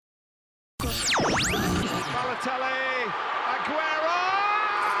Balotelli, Aguero!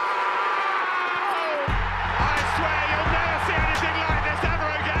 I swear you'll never see anything like this ever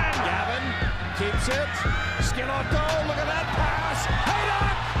again! Gavin keeps it. Schelotto, look at that pass.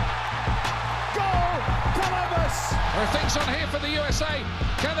 Header! Goal! Columbus! There are things on here for the USA.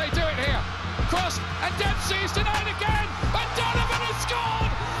 Can they do it here? Cross, and Dempsey is denied again, and Donovan has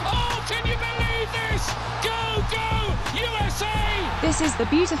scored! Oh, can you believe this? Go, USA! This is the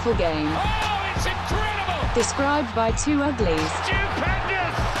beautiful game. Oh, it's incredible! Described by two uglies.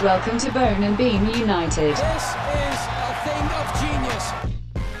 Stupendous! Welcome to Bone and Beam United. This is a thing of genius.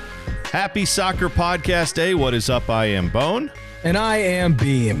 Happy Soccer Podcast Day. What is up? I am Bone. And I am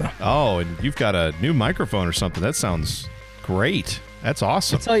Beam. Oh, and you've got a new microphone or something. That sounds great. That's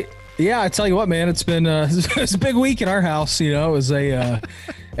awesome. I tell you what, man, it's been it's a big week in our house. You know, it was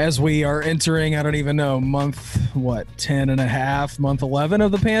as we are entering, I don't even know, month 10 and a half, month 11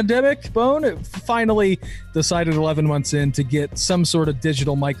 of the pandemic. Bone, it finally decided 11 months in to get some sort of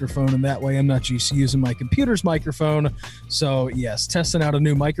digital microphone, and that way I'm not just using my computer's microphone. So yes, testing out a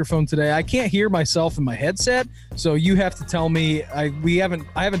new microphone today. I can't hear myself in my headset, so you have to tell me. I haven't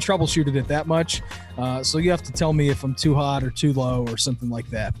troubleshooted it that much, so you have to tell me if I'm too hot or too low or something like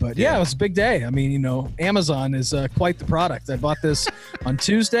that. But yeah, it was a big day. I mean, you know, Amazon is quite the product. I bought this on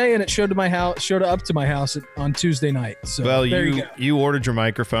Tuesday, and it showed up to my house on Tuesday night. So well, there you ordered your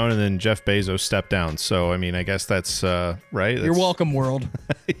microphone, and then Jeff Bezos stepped down. So I mean, I guess that's right. You're welcome, world.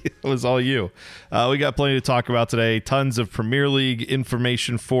 It was all you. We got plenty to talk about today. Tons of Premier League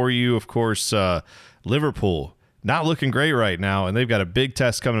information for you. Of course, Liverpool not looking great right now, and they've got a big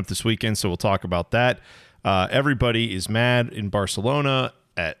test coming up this weekend. So we'll talk about that. Everybody is mad in Barcelona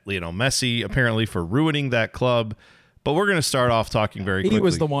at Lionel Messi, apparently, for ruining that club. But we're going to start off talking very quickly. He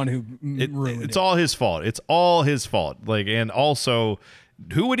was the one who ruined it. It's all his fault. It's all his fault. And also,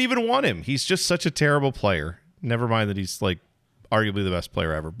 who would even want him? He's just such a terrible player. Never mind that he's arguably the best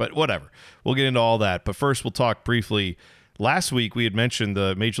player ever. But whatever. We'll get into all that. But first, we'll talk briefly. Last week, we had mentioned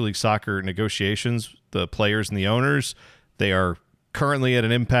the Major League Soccer negotiations, the players and the owners. They are currently at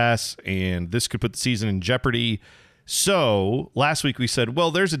an impasse, and this could put the season in jeopardy. So last week we said, well,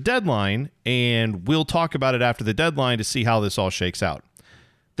 there's a deadline, and we'll talk about it after the deadline to see how this all shakes out.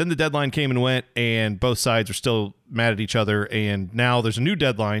 Then the deadline came and went, and both sides are still mad at each other, and now there's a new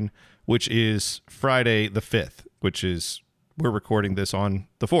deadline, which is Friday the 5th, which is, we're recording this on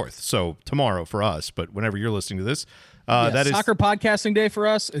the 4th, so tomorrow for us, but whenever you're listening to this, that is soccer podcasting day for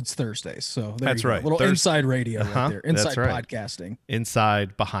us. It's Thursdays, so that's right. A little inside radio right there, inside right. Podcasting,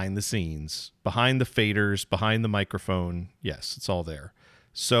 inside, behind the scenes, behind the faders, behind the microphone. Yes, it's all there.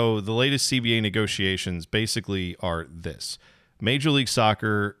 So the latest CBA negotiations basically are this: Major League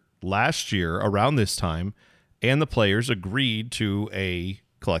Soccer last year around this time, and the players agreed to a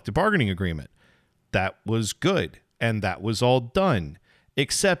collective bargaining agreement. That was good, and that was all done.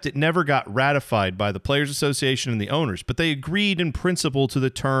 Except it never got ratified by the Players Association and the owners. But they agreed in principle to the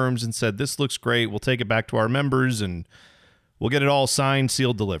terms and said, this looks great. We'll take it back to our members and we'll get it all signed,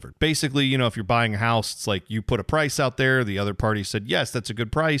 sealed, delivered. Basically, you know, if you're buying a house, it's like you put a price out there. The other party said, yes, that's a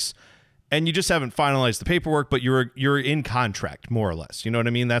good price. And you just haven't finalized the paperwork, but you're in contract, more or less. You know what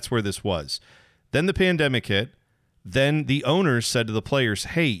I mean? That's where this was. Then the pandemic hit. Then the owners said to the players,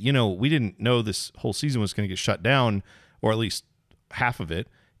 hey, you know, we didn't know this whole season was going to get shut down, or at least half of it.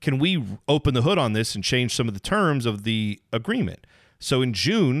 Can we open the hood on this and change some of the terms of the agreement? So in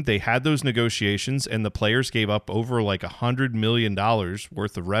June, they had those negotiations, and the players gave up over like $100 million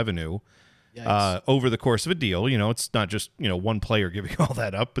worth of revenue over the course of a deal. You know, it's not just, you know, one player giving all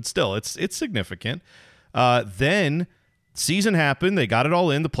that up, but still, it's significant. Then season happened. They got it all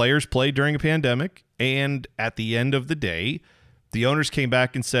in. The players played during a pandemic, and at the end of the day, the owners came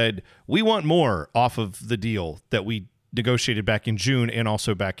back and said, we want more off of the deal that we negotiated back in June and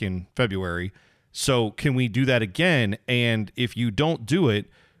also back in February. So can we do that again? And if you don't do it,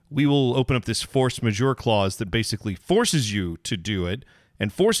 we will open up this force majeure clause that basically forces you to do it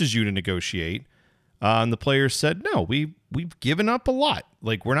and forces you to negotiate. And the players said, no, we've given up a lot.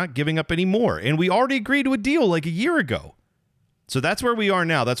 Like, we're not giving up any more. And we already agreed to a deal like a year ago. So that's where we are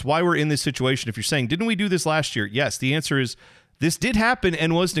now. That's why we're in this situation. If you're saying, didn't we do this last year? Yes, the answer is this did happen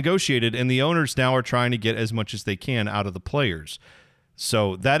and was negotiated, and the owners now are trying to get as much as they can out of the players.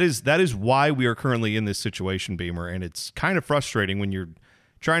 So that is why we are currently in this situation, Beamer, and it's kind of frustrating when you're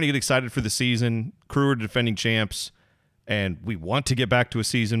trying to get excited for the season. Crew are defending champs, and we want to get back to a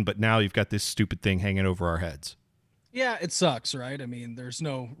season, but now you've got this stupid thing hanging over our heads. Yeah, it sucks, right? I mean, there's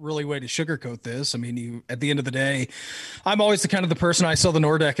no really way to sugarcoat this. I mean, at the end of the day, I'm always the person. I saw the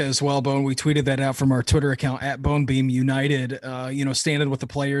Nordeca as well, Bone. We tweeted that out from our Twitter account at Bonebeam United, standing with the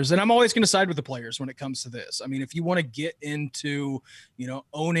players. And I'm always going to side with the players when it comes to this. I mean, if you want to get into,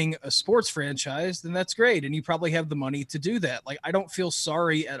 owning a sports franchise, then that's great. And you probably have the money to do that. Like, I don't feel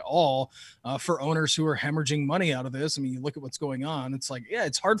sorry at all for owners who are hemorrhaging money out of this. I mean, you look at what's going on. It's like, yeah,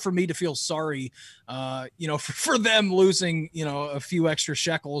 it's hard for me to feel sorry, for them losing, a few extra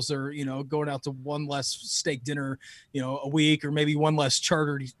shekels or, going out to one less steak dinner, a week, or maybe one less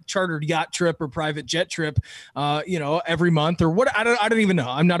chartered yacht trip or private jet trip, every month or what. I don't even know.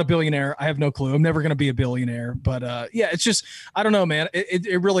 I'm not a billionaire. I have no clue. I'm never going to be a billionaire, but yeah, it's just, I don't know, man.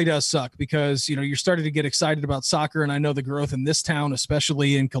 It really does suck because, you're starting to get excited about soccer. And I know the growth in this town,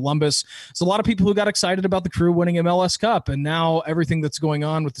 especially in Columbus, there's a lot of people who got excited about the Crew winning MLS Cup. And now everything that's going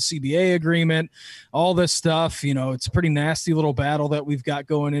on with the CBA agreement, all this stuff, it's a pretty nasty little battle that we've got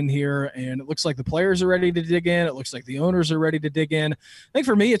going in here. And it looks like the players are ready to dig in. It looks like the owners are ready to dig in. I think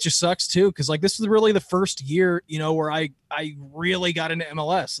for me, it just sucks too. Cause this is really the first year, where I really got into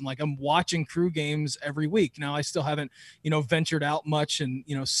MLS and I'm watching Crew games every week. Now I still haven't, ventured out much and,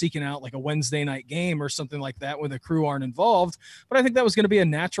 seeking out a Wednesday night game or something like that where the Crew aren't involved. But I think that was going to be a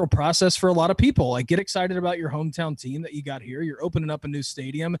natural process for a lot of people. Get excited about your hometown team that you got here. You're opening up a new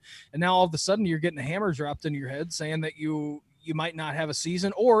stadium. And now all of a sudden you're getting a hammer dropped into your head saying that you might not have a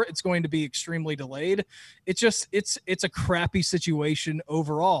season or it's going to be extremely delayed. It's a crappy situation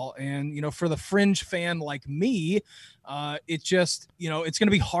overall. And, for the fringe fan like me, it's just, it's going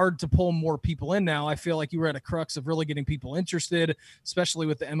to be hard to pull more people in now. I feel like you were at a crux of really getting people interested, especially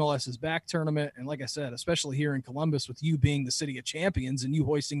with the MLS's back tournament. And like I said, especially here in Columbus with you being the city of champions and you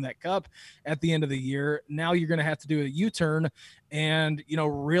hoisting that cup at the end of the year, now you're going to have to do a U-turn and,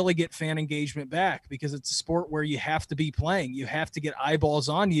 really get fan engagement back because it's a sport where you have to be playing. You have to get eyeballs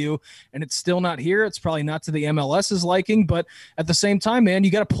on you and it's still not here. It's probably not to the MLS's liking, but at the same time, man,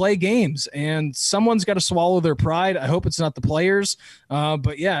 you got to play games and someone's got to swallow their pride. I hope it's not the players,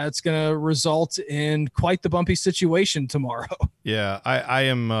 but yeah, it's going to result in quite the bumpy situation tomorrow. Yeah, I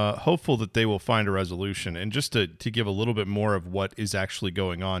am hopeful that they will find a resolution. And just to give a little bit more of what is actually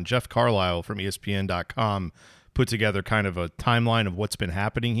going on, Jeff Carlisle from ESPN.com put together kind of a timeline of what's been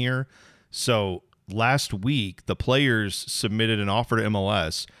happening here. So last week, the players submitted an offer to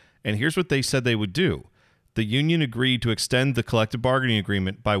MLS, and here's what they said they would do. The union agreed to extend the collective bargaining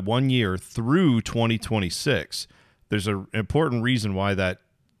agreement by 1 year through 2026. There's an important reason why that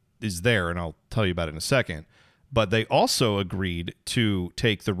is there, and I'll tell you about it in a second. But they also agreed to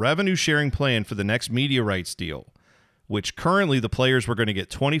take the revenue sharing plan for the next media rights deal, which currently the players were going to get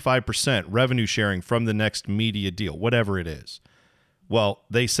 25% revenue sharing from the next media deal, whatever it is. Well,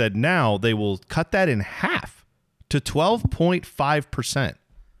 they said now they will cut that in half to 12.5%.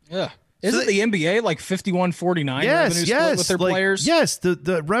 Yeah. Isn't the NBA 51-49 revenue split with their players? Yes,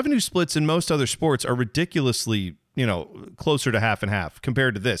 the revenue splits in most other sports are ridiculously, closer to half and half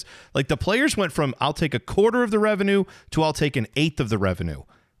compared to this. The players went from I'll take a quarter of the revenue to I'll take an eighth of the revenue.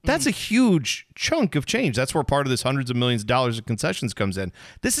 That's a huge chunk of change. That's where part of this hundreds of millions of dollars of concessions comes in.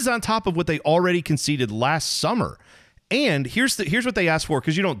 This is on top of what they already conceded last summer. And here's what they asked for,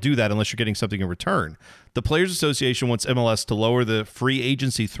 because you don't do that unless you're getting something in return. The Players Association wants MLS to lower the free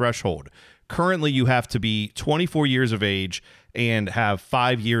agency threshold. Currently, you have to be 24 years of age and have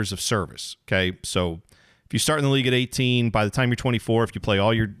 5 years of service. Okay, so if you start in the league at 18, by the time you're 24, if you play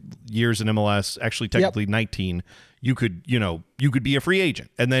all your years in MLS, actually technically 19, you could be a free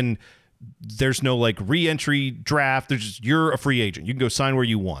agent. And then there's no re-entry draft. There's just, you're a free agent. You can go sign where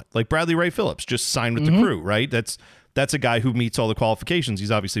you want. Like Bradley Ray Phillips just signed with the Crew, right? That's a guy who meets all the qualifications.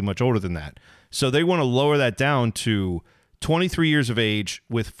 He's obviously much older than that. So they want to lower that down to 23 years of age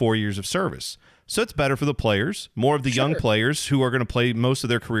with 4 years of service. So it's better for the players, more of the young players who are going to play most of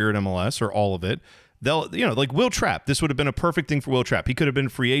their career in MLS or all of it. They'll, Will Trapp. This would have been a perfect thing for Will Trapp. He could have been a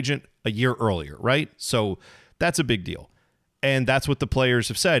free agent a year earlier, right? So that's a big deal. And that's what the players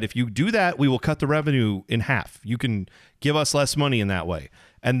have said. If you do that, we will cut the revenue in half. You can give us less money in that way.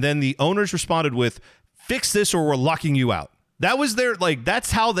 And then the owners responded with, fix this or we're locking you out. That was their,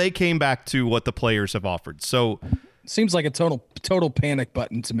 that's how they came back to what the players have offered. So seems like a total panic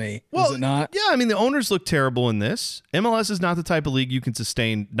button to me. Well, is it not? Yeah, I mean, the owners look terrible in this. MLS is not the type of league you can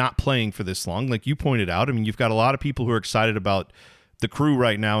sustain not playing for this long. Like you pointed out, I mean, you've got a lot of people who are excited about the Crew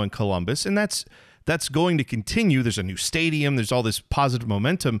right now in Columbus, and that's that's going to continue. There's a new stadium. There's all this positive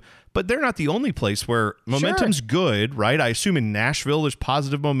momentum, but they're not the only place where momentum's good, right? I assume in Nashville, there's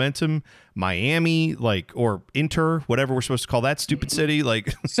positive momentum. Miami, or Inter, whatever we're supposed to call that stupid city,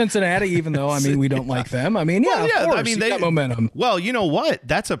 Cincinnati, even though, we don't like them. Of course, they got momentum. Well, you know what?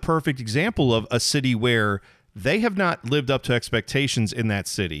 That's a perfect example of a city where they have not lived up to expectations in that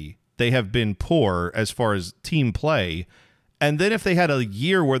city. They have been poor as far as team play. And then if they had a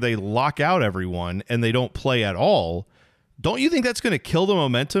year where they lock out everyone and they don't play at all, don't you think that's going to kill the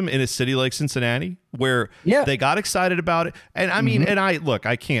momentum in a city like Cincinnati where they got excited about it? And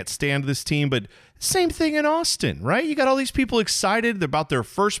I can't stand this team, but same thing in Austin, right? You got all these people excited about their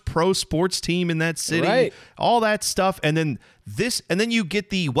first pro sports team in that city, all that stuff. And then you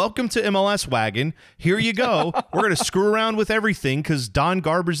get the welcome to MLS wagon. Here you go. We're going to screw around with everything because Don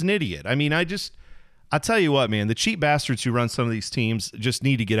Garber's an idiot. I tell you what, man, the cheap bastards who run some of these teams just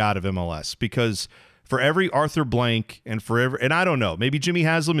need to get out of MLS because for every Arthur Blank and I don't know, maybe Jimmy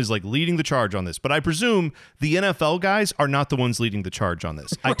Haslam is leading the charge on this, but I presume the NFL guys are not the ones leading the charge on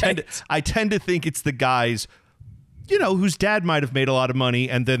this. Right. I tend to think it's the guys, whose dad might have made a lot of money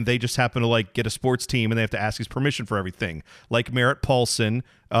and then they just happen to get a sports team and they have to ask his permission for everything. Like Merritt Paulson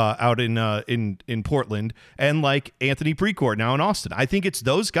out in Portland and like Anthony Precourt now in Austin. I think it's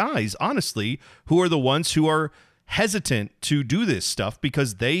those guys, honestly, who are the ones who are hesitant to do this stuff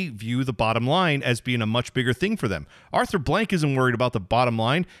because they view the bottom line as being a much bigger thing for them. Arthur Blank isn't worried about the bottom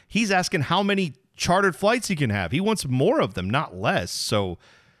line. He's asking how many chartered flights he can have. He wants more of them, not less. So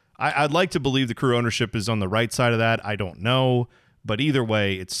I'd like to believe the Crew ownership is on the right side of that. I don't know, but either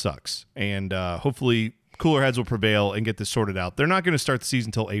way, it sucks. And hopefully cooler heads will prevail and get this sorted out. They're not going to start the season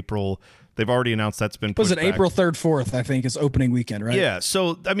until April. They've already announced that's been pushed back. April 3rd, 4th, I think, is opening weekend, right? Yeah.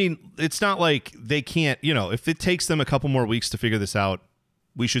 So, it's not like they can't, if it takes them a couple more weeks to figure this out,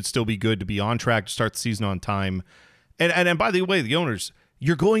 we should still be good to be on track to start the season on time. And by the way, the owners,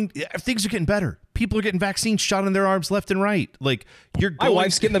 things are getting better. People are getting vaccines shot in their arms left and right. My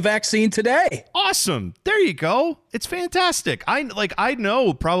wife's getting the vaccine today. Awesome. There you go. It's fantastic. I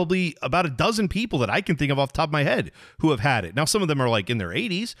know probably about a dozen people that I can think of off the top of my head who have had it. Now, some of them are in their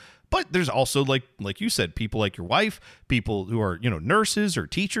 80s, but there's also like you said, people like your wife, people who are, nurses or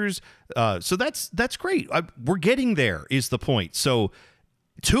teachers. So that's great. We're getting there is the point. So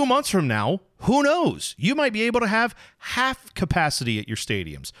 2 months from now, who knows? You might be able to have half capacity at your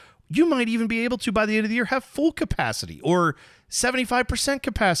stadiums. You might even be able to, by the end of the year, have full capacity or 75%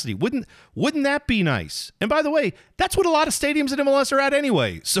 capacity. Wouldn't that be nice? And by the way, that's what a lot of stadiums in MLS are at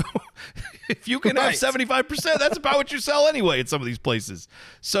anyway. So if you can have 75%, that's about what you sell anyway in some of these places.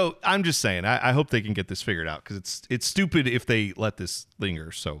 So I'm just saying, I hope they can get this figured out because it's stupid if they let this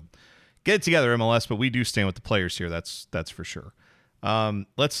linger. So get it together, MLS, but we do stand with the players here. That's for sure.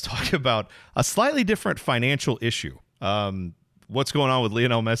 Let's talk about a slightly different financial issue. What's going on with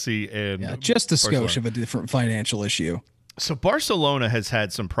Lionel Messi and just a skosh of a different financial issue. So Barcelona has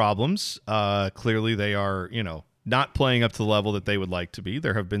had some problems. Clearly they are, not playing up to the level that they would like to be.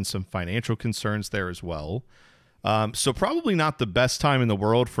 There have been some financial concerns there as well. So probably not the best time in the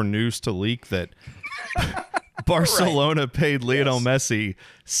world for news to leak that Barcelona paid Lionel Messi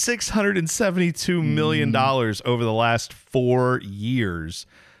 $672 million over the last 4 years.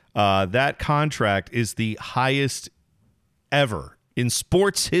 That contract is the highest ever in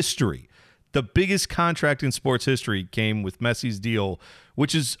sports history. The biggest contract in sports history came with Messi's deal,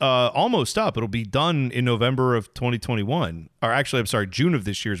 which is almost up. It'll be done in November of 2021. Or actually, I'm sorry, June of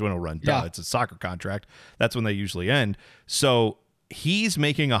this year is when it'll run. It's a soccer contract. That's when they usually end. So he's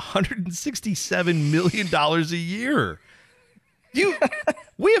making $167 million a year.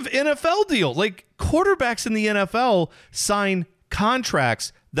 We have NFL deal. Quarterbacks in the NFL sign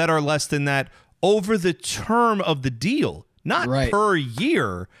contracts that are less than that over the term of the deal, not per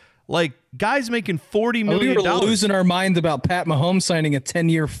year. Guys making $40 million. We were losing our mind about Pat Mahomes signing a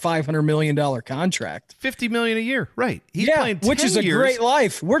 10-year, $500 million contract. $50 million a year, right? He's playing 10 which is a great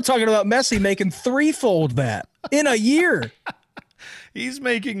life. We're talking about Messi making threefold that in a year. He's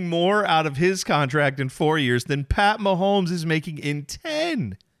making more out of his contract in 4 years than Pat Mahomes is making in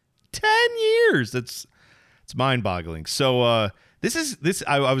 10 years. It's mind-boggling. So I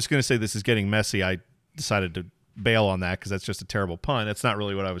was going to say this is getting messy. I decided to bail on that because that's just a terrible pun. That's not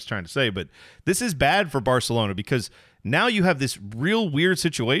really what I was trying to say, but this is bad for Barcelona because now you have this real weird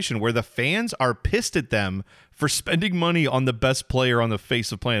situation where the fans are pissed at them for spending money on the best player on the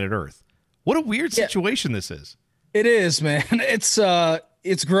face of planet Earth. What a weird situation this is. It is, man. It's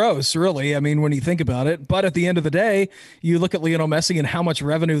it's gross, really. I mean, when you think about it. But at the end of the day, you look at Lionel Messi and how much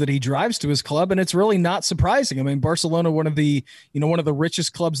revenue that he drives to his club, and it's really not surprising. I mean, Barcelona, one of the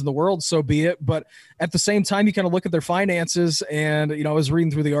richest clubs in the world, so be it. But at the same time, you kind of look at their finances, and I was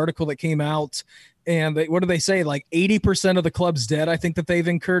reading through the article that came out. And what do they say? Like 80% of the club's debt, I think, that they've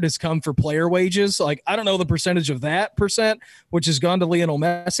incurred has come for player wages. Like, I don't know the percentage of that percent, which has gone to Lionel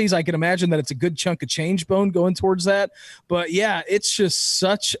Messi's. I can imagine that it's a good chunk of change bone going towards that. But yeah, it's just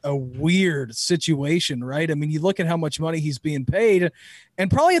such a weird situation, right? I mean, you look at how much money he's being paid,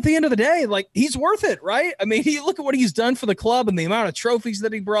 and probably at the end of the day, like, he's worth it, right? I mean, you look at what he's done for the club and the amount of trophies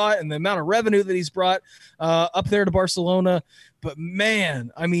that he brought and the amount of revenue that he's brought up there to Barcelona. But man,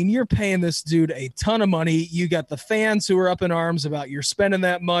 I mean, you're paying this dude a ton of money. You got the fans who are up in arms about you're spending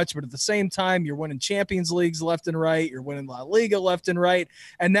that much, but at the same time, you're winning Champions Leagues left and right. You're winning La Liga left and right.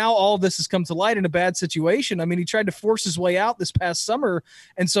 And now all of this has come to light in a bad situation. I mean, he tried to force his way out this past summer.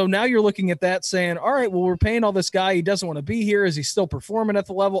 And so now you're looking at that saying, all right, well, we're paying all this guy. He doesn't want to be here. Is he still performing at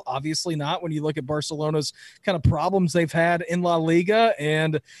the level? Obviously not, when you look at Barcelona's kind of problems they've had in La Liga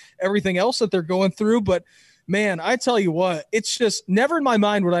and everything else that they're going through. But man, I tell you what, it's just never in my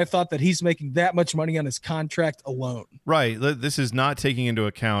mind would I thought that he's making that much money on his contract alone. Right. This is not taking into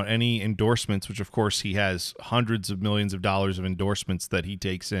account any endorsements, which of course he has hundreds of millions of dollars of endorsements that he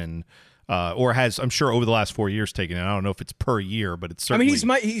takes in, or has, I'm sure, over the last 4 years taken in. I don't know if it's per year, but it's certainly. I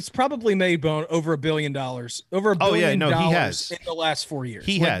mean, he's probably made over $1 billion, over $1 billion he has. in the last 4 years.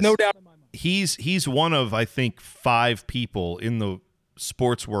 He has, no doubt in my mind. He's one of, I think, 5 people in the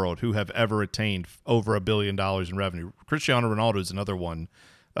sports world who have ever attained over $1 billion in revenue. Cristiano Ronaldo is another one.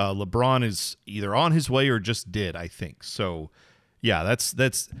 LeBron is either on his way or just did, I think. So yeah,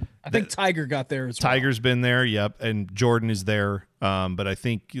 that's I think Tiger got there as well. Tiger's been there, yep, and Jordan is there. But I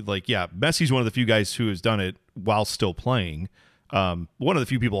think, like, yeah, Messi's one of the few guys who has done it while still playing. One of the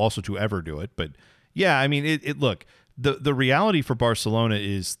few people also to ever do it. But yeah, I mean, look, the reality for Barcelona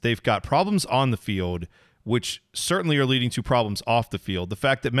is they've got problems on the field, which certainly are leading to problems off the field. The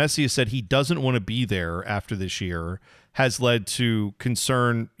fact that Messi has said he doesn't want to be there after this year has led to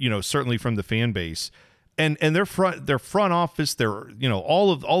concern, certainly from the fan base. And their front office,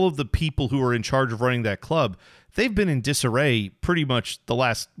 all of the people who are in charge of running that club, they've been in disarray pretty much the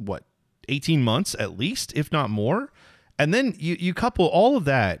last 18 months at least, if not more. And then you couple all of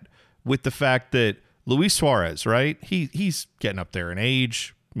that with the fact that Luis Suarez, right? He's getting up there in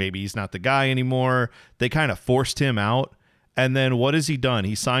age. Maybe he's not the guy anymore. They kind of forced him out. And then what has he done?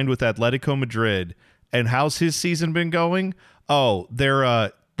 He signed with Atletico Madrid. And how's his season been going? Oh,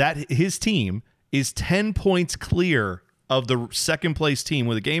 his team is 10 points clear of the second place team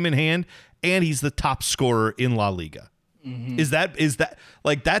with a game in hand, and he's the top scorer in La Liga. Mm-hmm. Is that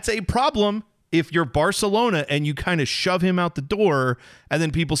like, that's a problem if you're Barcelona and you kind of shove him out the door, and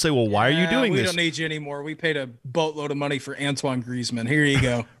then people say, well, why are you doing this? We don't need you anymore. We paid a boatload of money for Antoine Griezmann. Here you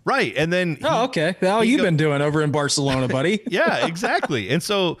go. Right. And then okay. How you've been doing over in Barcelona, buddy? Yeah, exactly. And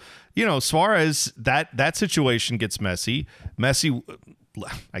so, Suarez, that situation gets messy. Messi,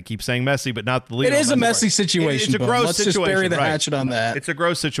 I keep saying messy, but not the leader. It is a messy situation. It's a gross situation. Let's just bury the hatchet on that. It's a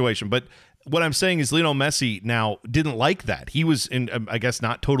gross situation. But what I'm saying is Lionel Messi now didn't like that. He was, I guess,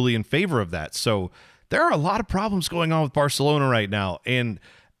 not totally in favor of that. So there are a lot of problems going on with Barcelona right now. And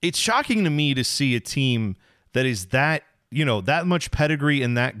it's shocking to me to see a team that is that much pedigree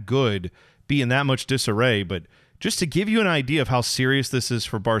and that good be in that much disarray. But just to give you an idea of how serious this is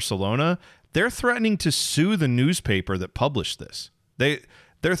for Barcelona, they're threatening to sue the newspaper that published this.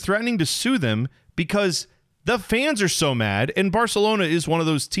 They're threatening to sue them because the fans are so mad, and Barcelona is one of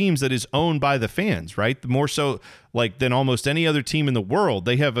those teams that is owned by the fans, right? More so than almost any other team in the world.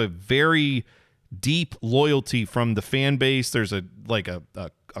 They have a very deep loyalty from the fan base. There's a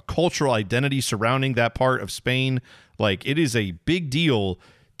cultural identity surrounding that part of Spain. Like, it is a big deal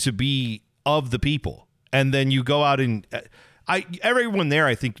to be of the people. And then you go out and everyone there,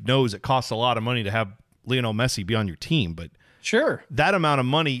 I think, knows it costs a lot of money to have Lionel Messi be on your team, but sure, that amount of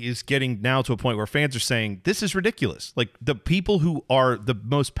money is getting now to a point where fans are saying, this is ridiculous. Like, the people who are the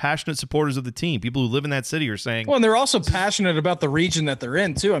most passionate supporters of the team, people who live in that city, are saying, well, and they're also passionate about the region that they're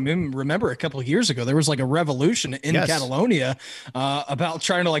in too. I mean, remember a couple of years ago, there was like a revolution in Catalonia about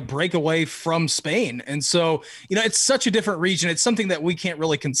trying to break away from Spain. And so, it's such a different region. It's something that we can't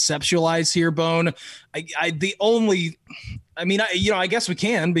really conceptualize here, Bone. I guess we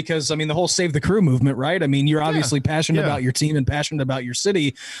can, because the whole Save the Crew movement, right? I mean, you're obviously passionate about your team and passionate about your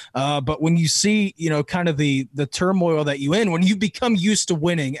city. But when you see, kind of the turmoil that when you become used to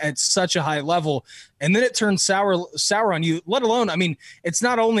winning at such a high level, and then it turns sour on you, let alone, it's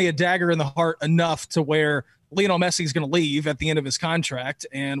not only a dagger in the heart enough to where Lionel Messi is going to leave at the end of his contract,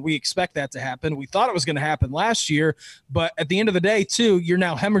 and we expect that to happen. We thought it was going to happen last year, but at the end of the day, too, you're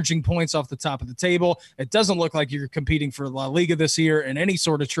now hemorrhaging points off the top of the table. It doesn't look like you're competing for La Liga this year in any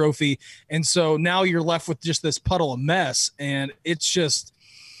sort of trophy, and so now you're left with just this puddle of mess, and it's just,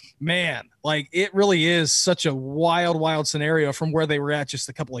 man, like it really is such a wild scenario from where they were at just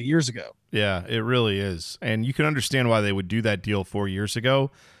a couple of years ago. Yeah, it really is. And you can understand why they would do that deal 4 years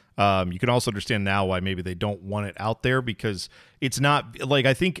ago. You can also understand now why maybe they don't want it out there, because it's not like,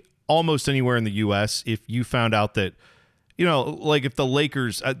 I think almost anywhere in the U.S., if you found out that, you know, like if the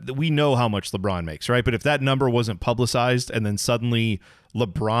Lakers, we know how much LeBron makes, right? But if that number wasn't publicized and then suddenly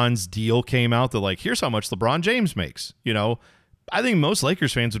LeBron's deal came out, that like, here's how much LeBron James makes, you know, I think most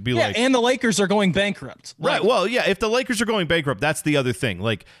Lakers fans would be like, and the Lakers are going bankrupt. Right. Well, yeah, if the Lakers are going bankrupt, that's the other thing.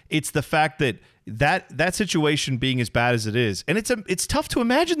 Like, it's the fact that situation being as bad as it is, and it's tough to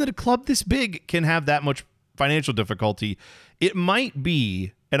imagine that a club this big can have that much financial difficulty. It might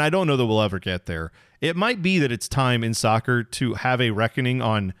be, and I don't know that we'll ever get there, it might be that it's time in soccer to have a reckoning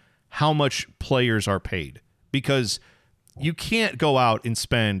on how much players are paid, because you can't go out and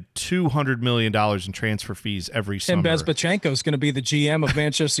spend $200 million in transfer fees every summer. Tim Bezbatchenko is going to be the GM of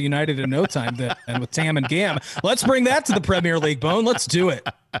Manchester United in no time then, and with Tam and Gam. Let's bring that to the Premier League, Bone. Let's do it.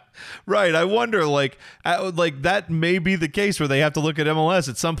 Right. I wonder, like that may be the case where they have to look at MLS.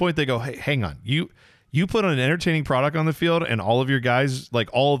 At some point they go, hey, hang on. You put an entertaining product on the field and all of your guys, like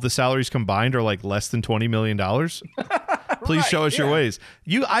all of the salaries combined are like less than $20 million. Please show us your ways.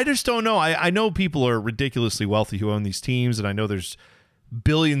 I just don't know. I know people are ridiculously wealthy who own these teams, and I know there's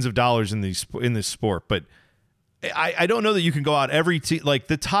billions of dollars in this sport, but I don't know that you can go out every team. Like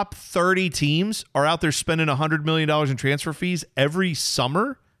the top 30 teams are out there spending $100 million in transfer fees every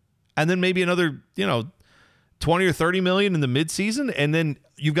summer, and then maybe another, 20 or 30 million in the midseason, and then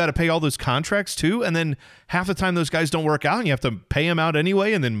you've got to pay all those contracts too, and then half the time those guys don't work out and you have to pay them out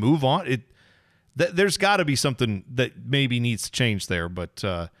anyway and then move on. There's got to be something that maybe needs to change there. But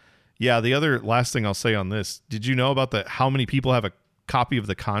the other last thing I'll say on this, did you know about how many people have a copy of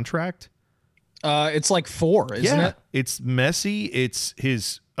the contract? It's like 4, isn't it? It's Messi, it's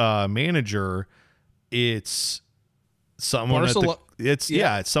his manager, it's someone it's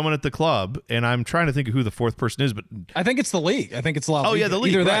someone at the club, and I'm trying to think of who the fourth person is, but I think it's the league. I think it's La Liga. Oh yeah, the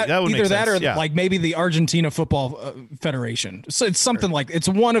league. Either right. that, would either make that, sense. or like maybe the Argentina Football Federation. So it's something like it's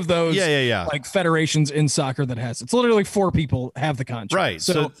one of those like federations in soccer that has. It's literally 4 people have the contract. Right.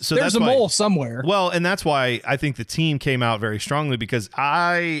 So there's a mole somewhere. Well, and that's why I think the team came out very strongly, because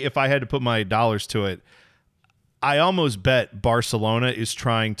if I had to put my dollars to it, I almost bet Barcelona is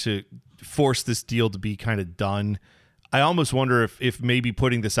trying to force this deal to be kind of done. I almost wonder if maybe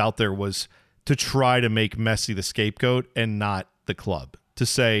putting this out there was to try to make Messi the scapegoat and not the club. To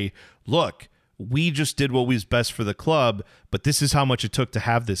say, look, we just did what was best for the club, but this is how much it took to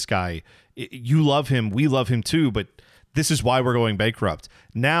have this guy. You love him, we love him too, but this is why we're going bankrupt.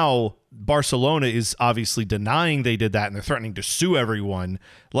 Now, Barcelona is obviously denying they did that, and they're threatening to sue everyone.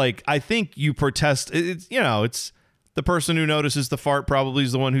 Like, I think you protest, it's the person who notices the fart probably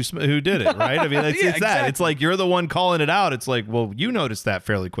is the one who did it, right? I mean, it's that. Exactly. It's like you're the one calling it out. It's like, well, you noticed that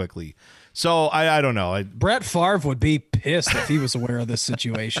fairly quickly. So I don't know. Brett Favre would be pissed if he was aware of this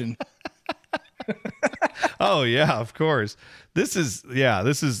situation. Oh yeah, of course. This is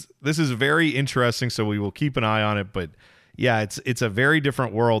very interesting. So we will keep an eye on it. But yeah, it's a very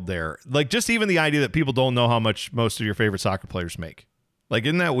different world there. Like just even the idea that people don't know how much most of your favorite soccer players make. Like,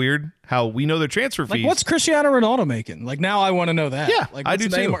 isn't that weird? How we know their transfer fees. Like, what's Cristiano Ronaldo making? Like, now I want to know that. Yeah, like, I do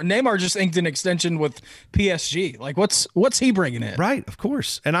Neymar? too. Neymar just inked an extension with PSG. Like, what's he bringing in? Right, of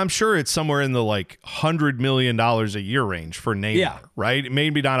course. And I'm sure it's somewhere in the like $100 million a year range for Neymar, right?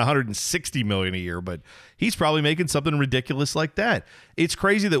 Maybe not $160 million a year, but he's probably making something ridiculous like that. It's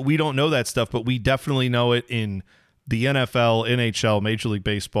crazy that we don't know that stuff, but we definitely know it in the NFL, NHL, Major League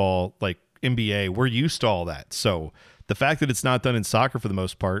Baseball, like NBA. We're used to all that. So the fact that it's not done in soccer for the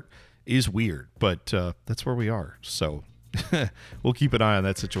most part is weird, but that's where we are. So we'll keep an eye on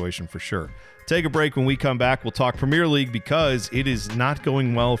that situation for sure. Take a break. When we come back, we'll talk Premier League because it is not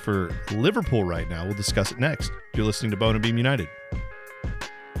going well for Liverpool right now. We'll discuss it next. You're listening to Bone and Beam United.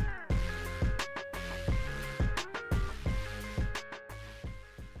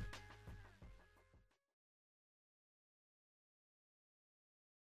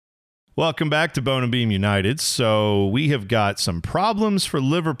 Welcome back to Bone and Beam United. So we have got some problems for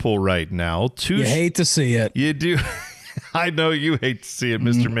Liverpool right now. You hate to see it. You do. I know you hate to see it,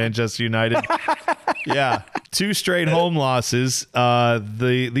 Mr. Manchester United. Yeah. 2 straight home losses.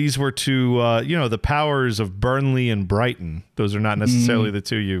 These were to, the powers of Burnley and Brighton. Those are not necessarily the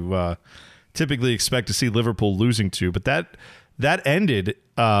two typically expect to see Liverpool losing to. But that ended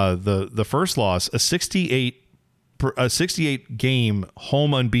the first loss, a 68 game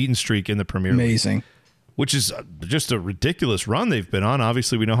home unbeaten streak in the Premier League. Amazing. Which is just a ridiculous run they've been on.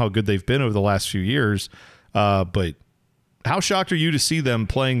 Obviously, we know how good they've been over the last few years. But how shocked are you to see them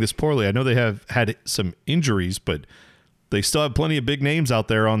playing this poorly? I know they have had some injuries, but they still have plenty of big names out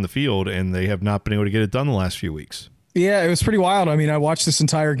there on the field, and they have not been able to get it done the last few weeks. Yeah, it was pretty wild. I mean, I watched this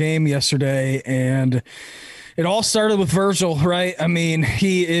entire game yesterday, and it all started with Virgil, right? I mean,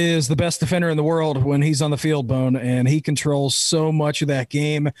 he is the best defender in the world when he's on the field, Bone, and he controls so much of that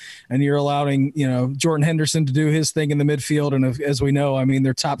game. And you're allowing, Jordan Henderson to do his thing in the midfield. And as we know, I mean,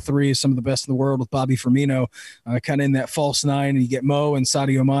 their top three is some of the best in the world with Bobby Firmino kind of in that false nine. And you get Mo and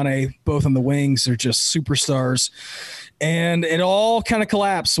Sadio Mane, both on the wings. They're just superstars. And it all kind of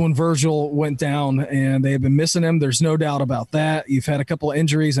collapsed when Virgil went down, and they have been missing him. There's no doubt about that. You've had a couple of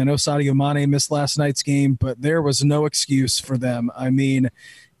injuries. I know Sadio Mane missed last night's game, but there was no excuse for them. I mean,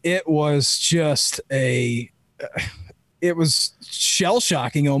 it was just it was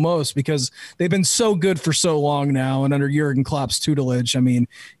shell-shocking almost, because they've been so good for so long now, and under Jurgen Klopp's tutelage, I mean,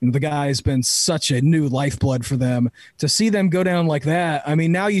 the guy has been such a new lifeblood for them. To see them go down like that, I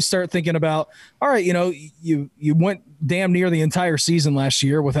mean, now you start thinking about, all right, you went damn near the entire season last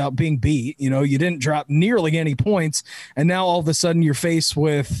year without being beat. You didn't drop nearly any points, and now all of a sudden you're faced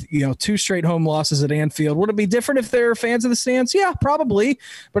with 2 straight home losses at Anfield. Would it be different if they're fans of the stands? Yeah, probably.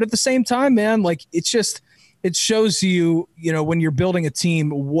 But at the same time, man, like, it shows you, when you're building a team,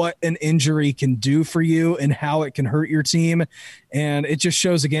 what an injury can do for you and how it can hurt your team. And it just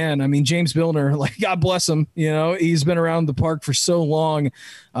shows again. I mean, James Milner, like, God bless him, he's been around the park for so long.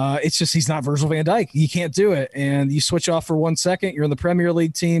 It's just, he's not Virgil van Dijk. You can't do it. And you switch off for 1 second, you're in the Premier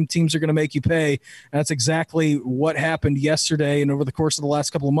League team. Teams are going to make you pay. And that's exactly what happened yesterday and over the course of the last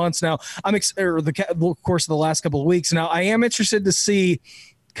couple of months. Now, the course of the last couple of weeks. Now, I am interested to see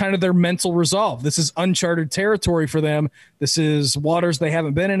kind of their mental resolve. This is uncharted territory for them. This is waters they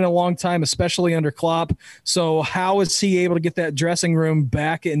haven't been in a long time, especially under Klopp. So how is he able to get that dressing room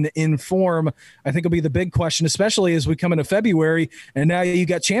back in form? I think will be the big question, especially as we come into February, and now you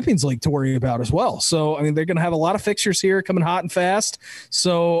got Champions League to worry about as well. So, I mean, they're going to have a lot of fixtures here coming hot and fast.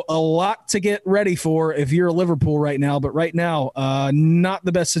 So a lot to get ready for if you're Liverpool right now, but right now, not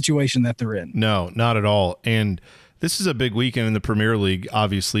the best situation that they're in. No, not at all. And this is a big weekend in the Premier League,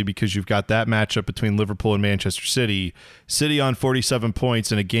 obviously, because you've got that matchup between Liverpool and Manchester City. City on 47 points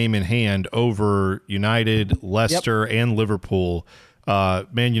and a game in hand over United, Leicester, and Liverpool.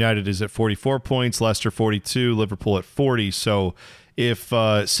 Man United is at 44 points, Leicester 42, Liverpool at 40. So if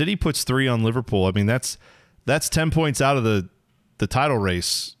City puts 3 on Liverpool, I mean, that's 10 points out of the title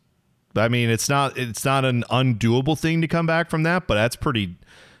race. I mean, it's not an undoable thing to come back from that, but that's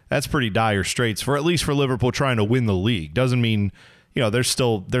pretty dire straits for, at least for Liverpool trying to win the league. Doesn't mean, they're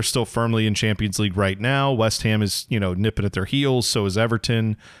still firmly in Champions League right now. West Ham is, nipping at their heels. So is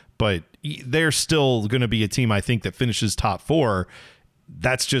Everton, but they're still going to be a team, I think, that finishes top 4.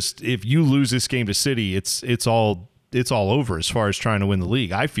 That's just, if you lose this game to City, it's all over as far as trying to win the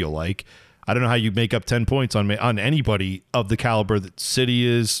league. I feel like, I don't know how you make up 10 points on anybody of the caliber that City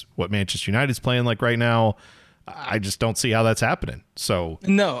is, what Manchester United's playing like right now. I just don't see how that's happening. So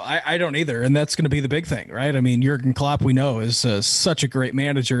no, I don't either. And that's going to be the big thing, right? I mean, Jurgen Klopp, we know, is such a great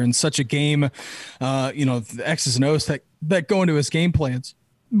manager and such a game, the X's and O's that go into his game plans.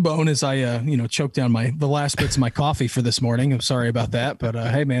 Bone as I, choked down the last bits of my coffee for this morning. I'm sorry about that, but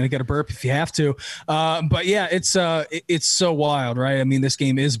hey, man, I got to burp if you have to. But yeah, it's so wild, right? I mean, this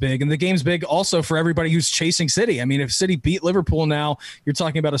game is big, and the game's big also for everybody who's chasing City. I mean, if City beat Liverpool now, you're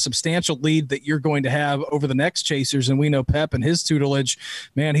talking about a substantial lead that you're going to have over the next chasers. And we know Pep and his tutelage,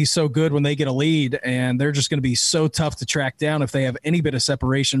 man, he's so good when they get a lead, and they're just going to be so tough to track down if they have any bit of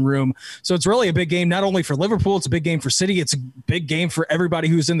separation room. So it's really a big game, not only for Liverpool, it's a big game for City. It's a big game for everybody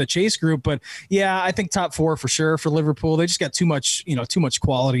who's in the chase group. But yeah, I think top 4 for sure for Liverpool. They just got too much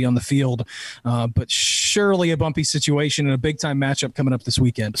quality on the field, but surely a bumpy situation and a big time matchup coming up this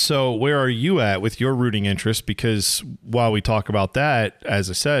weekend. So where are you at with your rooting interest? Because while we talk about that, as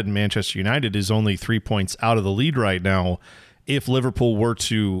I said, Manchester United is only 3 points out of the lead right now. If Liverpool were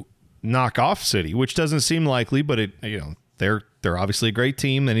to knock off City, which doesn't seem likely, but they're obviously a great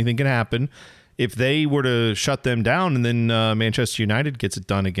team. Anything can happen. If they were to shut them down and then Manchester United gets it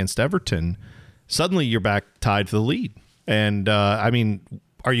done against Everton, suddenly you're back tied for the lead. And, I mean,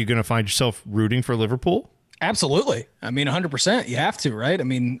 are you going to find yourself rooting for Liverpool? Absolutely. I mean, 100%. You have to, right? I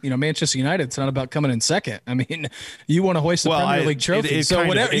mean, Manchester United, it's not about coming in second. I mean, you want to hoist the Premier League trophy.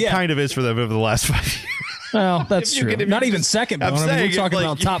 It kind of is for them over the last 5 years. Well, that's true. Not even second, Bone. I mean, we're talking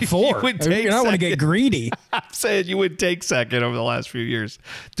about top four. I don't want to get greedy. I'm saying you would take second over the last few years,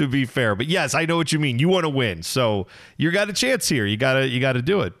 to be fair. But yes, I know what you mean. You want to win, so you got a chance here. You got to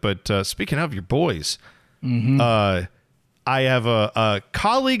do it. But speaking of your boys, I have a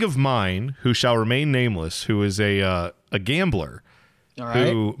colleague of mine who shall remain nameless, who is a gambler,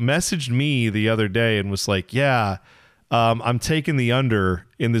 who messaged me the other day and was like, "Yeah, I'm taking the under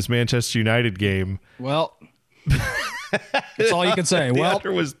in this Manchester United game." Well, that's all you can say. The Well,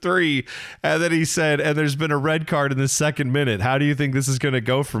 under was 3, and then he said, "And there's been a red card in the second minute. How do you think this is going to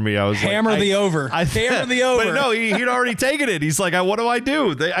go for me?" I was hammer like, the over. Hammer the over. But no, he'd already taken it. He's like, "What do I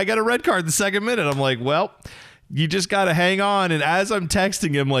do? I got a red card in the second minute." I'm like, "Well, you just got to hang on." And as I'm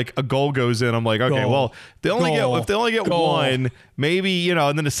texting him, like, a goal goes in. I'm like, okay, well, if they only get one, maybe,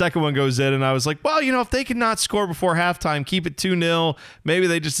 and then the second one goes in. And I was like, well, if they could not score before halftime, keep it 2-0. Maybe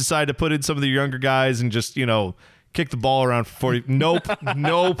they just decide to put in some of the younger guys and just, kick the ball around for 40. Nope.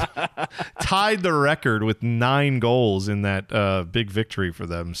 Tied the record with 9 goals in that big victory for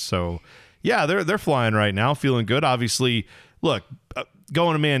them. So, yeah, they're flying right now, feeling good. Obviously, look,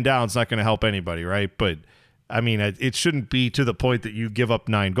 going a man down is not going to help anybody, right? But I mean, it shouldn't be to the point that you give up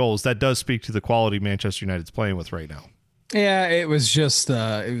 9 goals. That does speak to the quality Manchester United's playing with right now. Yeah, it was just,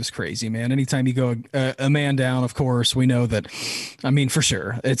 it was crazy, man. Anytime you go a man down, of course, we know that, I mean, for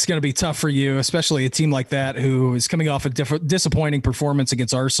sure, it's going to be tough for you, especially a team like that who is coming off a disappointing performance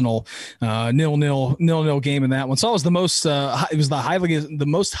against Arsenal, 0-0 game in that one. So it was the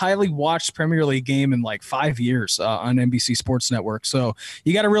most highly watched Premier League game in like 5 years on NBC Sports Network. So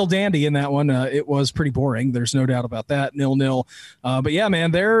you got a real dandy in that one. It was pretty boring. There's no doubt about that. 0-0. But yeah,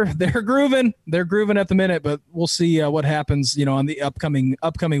 man, they're grooving. They're grooving at the minute, but we'll see what happens, on the upcoming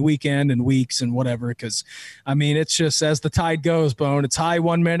weekend and weeks and whatever, because I mean, it's just as the tide goes, Bone, it's high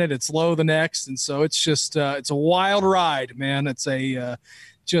 1 minute, it's low the next, and so it's just it's a wild ride, man. It's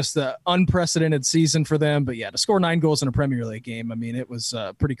just an unprecedented season for them. But yeah, to score 9 goals in a Premier League game, I mean, it was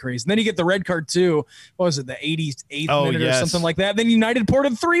pretty crazy. And then you get the red card too. What was it, the 88th minute or something like that? Then United poured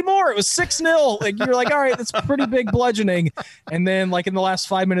in 3 more. It was 6-0. Like, you're like, all right, that's pretty big bludgeoning. And then like in the last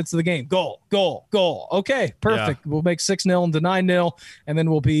 5 minutes of the game, goal. Okay, perfect. Yeah. We'll make 6-0 into 9-0, and then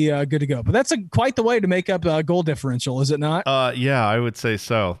we'll be good to go. But that's quite the way to make up goal differential, is it not? Yeah, I would say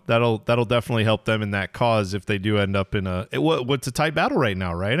so. That'll definitely help them in that cause if they do end up in what's a tight battle right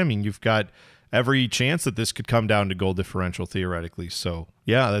now, right? I mean, you've got every chance that this could come down to goal differential theoretically. So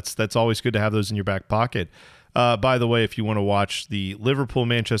yeah, that's always good to have those in your back pocket. By the way, if you want to watch the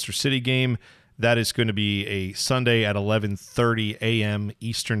Liverpool-Manchester City game, that is going to be a Sunday at 11:30 a.m.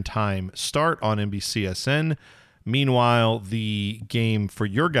 Eastern Time start on NBCSN. Meanwhile, the game for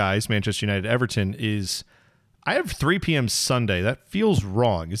your guys, Manchester United-Everton, I have 3 p.m. Sunday. That feels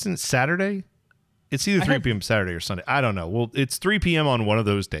wrong. Isn't it Saturday? It's either 3 p.m. Saturday or Sunday. I don't know. Well, it's 3 p.m. on one of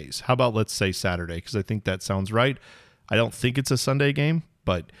those days. How about let's say Saturday, because I think that sounds right. I don't think it's a Sunday game,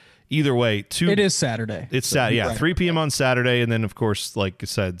 but either way, it is Saturday. It's Saturday, yeah, right. 3 p.m. on Saturday, and then, of course, like I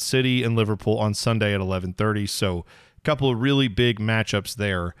said, City and Liverpool on Sunday at 11:30. So a couple of really big matchups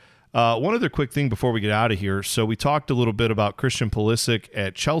there. One other quick thing before we get out of here. So we talked a little bit about Christian Pulisic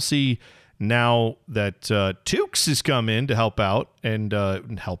at Chelsea. Now that Tukes has come in to help out, he's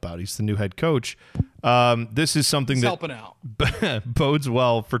the new head coach. This is something that helping out. Bodes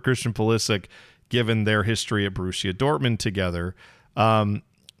well for Christian Pulisic, given their history at Borussia Dortmund together.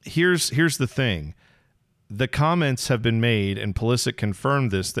 Here's the thing. The comments have been made, and Pulisic confirmed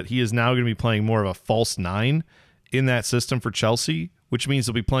this, that he is now going to be playing more of a false 9 in that system for Chelsea, which means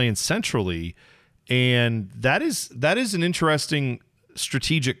he'll be playing centrally. And that is an interesting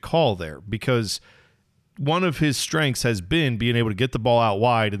strategic call there, because one of his strengths has been being able to get the ball out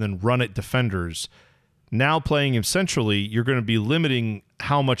wide and then run at defenders. Now playing him centrally, you're going to be limiting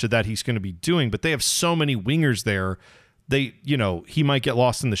how much of that he's going to be doing, but they have so many wingers there. He might get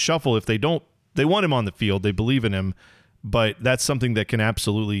lost in the shuffle if they want him on the field. They believe in him, but that's something that can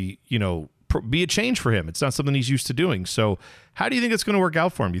absolutely, be a change for him. It's not something he's used to doing. So how do you think it's going to work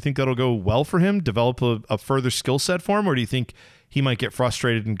out for him? Do you think that'll go well for him, develop a further skill set for him, or do you think he might get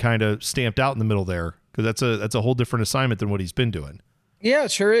frustrated and kind of stamped out in the middle there? Because that's a whole different assignment than what he's been doing. Yeah,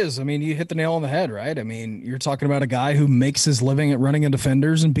 it sure is. I mean, you hit the nail on the head, right? I mean, you're talking about a guy who makes his living at running into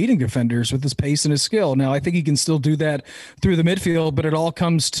defenders and beating defenders with his pace and his skill. Now, I think he can still do that through the midfield, but it all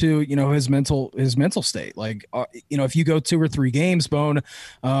comes to, his mental state. Like, if you go 2 or 3 games, Bone,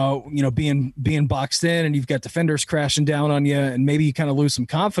 being boxed in and you've got defenders crashing down on you, and maybe you kind of lose some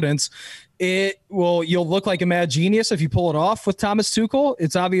confidence, You'll look like a mad genius if you pull it off with Thomas Tuchel.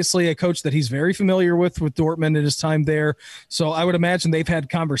 It's obviously a coach that he's very familiar with Dortmund and his time there. So I would imagine they've had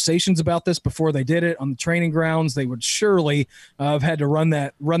conversations about this before they did it on the training grounds. They would surely have had to run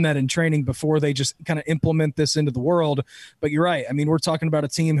that in training before they just kind of implement this into the world. But you're right. I mean, we're talking about a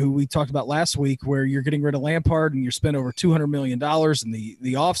team who we talked about last week where you're getting rid of Lampard and you're spending over $200 million in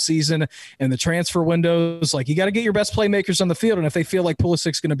the off season and the transfer windows. Like, you got to get your best playmakers on the field. And if they feel like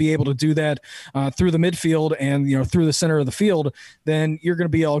Pulisic's going to be able to do that through the midfield and through the center of the field, then you're going to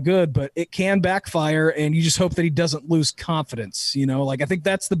be all good. But it can backfire, and you just hope that he doesn't lose confidence. I think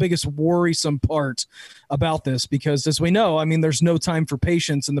that's the biggest worrisome part about this, because as we know, I mean, there's no time for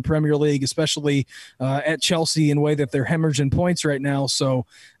patience in the Premier League, especially at Chelsea, in a way that they're hemorrhaging points right now. So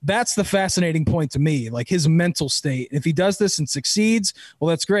that's the fascinating point to me, like his mental state. If he does this and succeeds, well,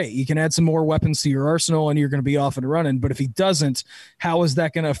 that's great. You can add some more weapons to your arsenal and you're going to be off and running. But if he doesn't, how is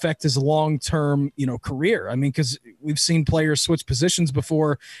that going to affect his long-term, career? I mean, because we've seen players switch positions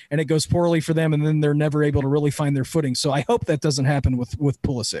before and it goes poorly for them, and then they're never able to really find their footing. So I hope that doesn't happen with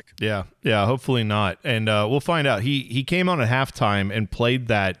Pulisic. Yeah, hopefully not. And we'll find out. He came on at halftime and played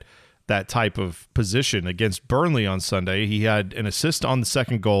that type of position against Burnley on Sunday. He had an assist on the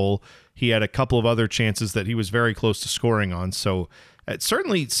second goal. He had a couple of other chances that he was very close to scoring on. So it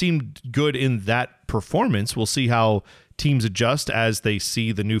certainly seemed good in that performance. We'll see how teams adjust as they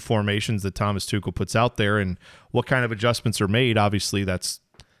see the new formations that Thomas Tuchel puts out there and what kind of adjustments are made. Obviously, that's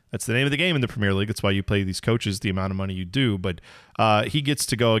the name of the game in the Premier League. That's why you pay these coaches the amount of money you do. But he gets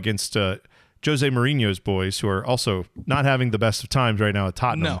to go against Jose Mourinho's boys, who are also not having the best of times right now at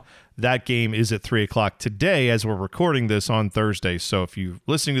Tottenham. No. That game is at 3:00 today as we're recording this on Thursday. So if you're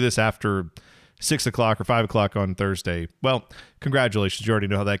listening to this after 6:00 or 5:00 on Thursday, well, congratulations. You already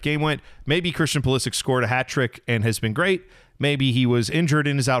know how that game went. Maybe Christian Pulisic scored a hat trick and has been great. Maybe he was injured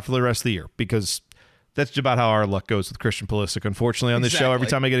and is out for the rest of the year, because that's about how our luck goes with Christian Pulisic, unfortunately, on this show. Every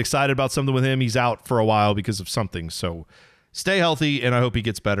time I get excited about something with him, he's out for a while because of something. So stay healthy, and I hope he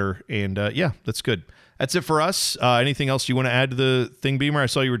gets better. And yeah, that's good. That's it for us. Anything else you want to add to the thing, Beamer? I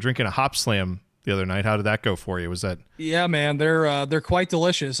saw you were drinking a Hop Slam the other night. How did that go for you? Was that? Yeah, man, they're quite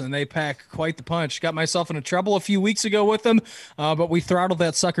delicious, and they pack quite the punch. Got myself into trouble a few weeks ago with them, but we throttled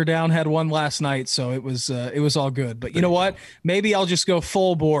that sucker down. Had one last night, so it was all good. But you know what? Maybe I'll just go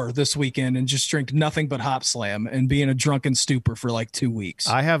full bore this weekend and just drink nothing but Hop Slam and be in a drunken stupor for like 2 weeks.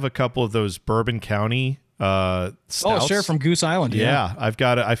 I have a couple of those Bourbon County stouts. Oh, sure, from Goose Island. Yeah,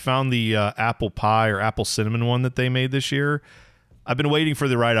 I found the apple pie or apple cinnamon one that they made this year. I've been waiting for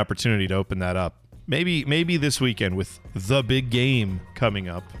the right opportunity to open that up. Maybe this weekend with the big game coming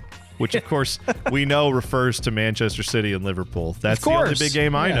up, which of course we know refers to Manchester City and Liverpool. That's the only big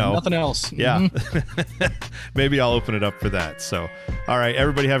game I know. Nothing else. Yeah. Maybe I'll open it up for that. So, all right,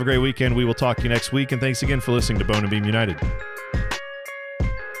 everybody have a great weekend. We will talk to you next week, and thanks again for listening to Bone and Beam United.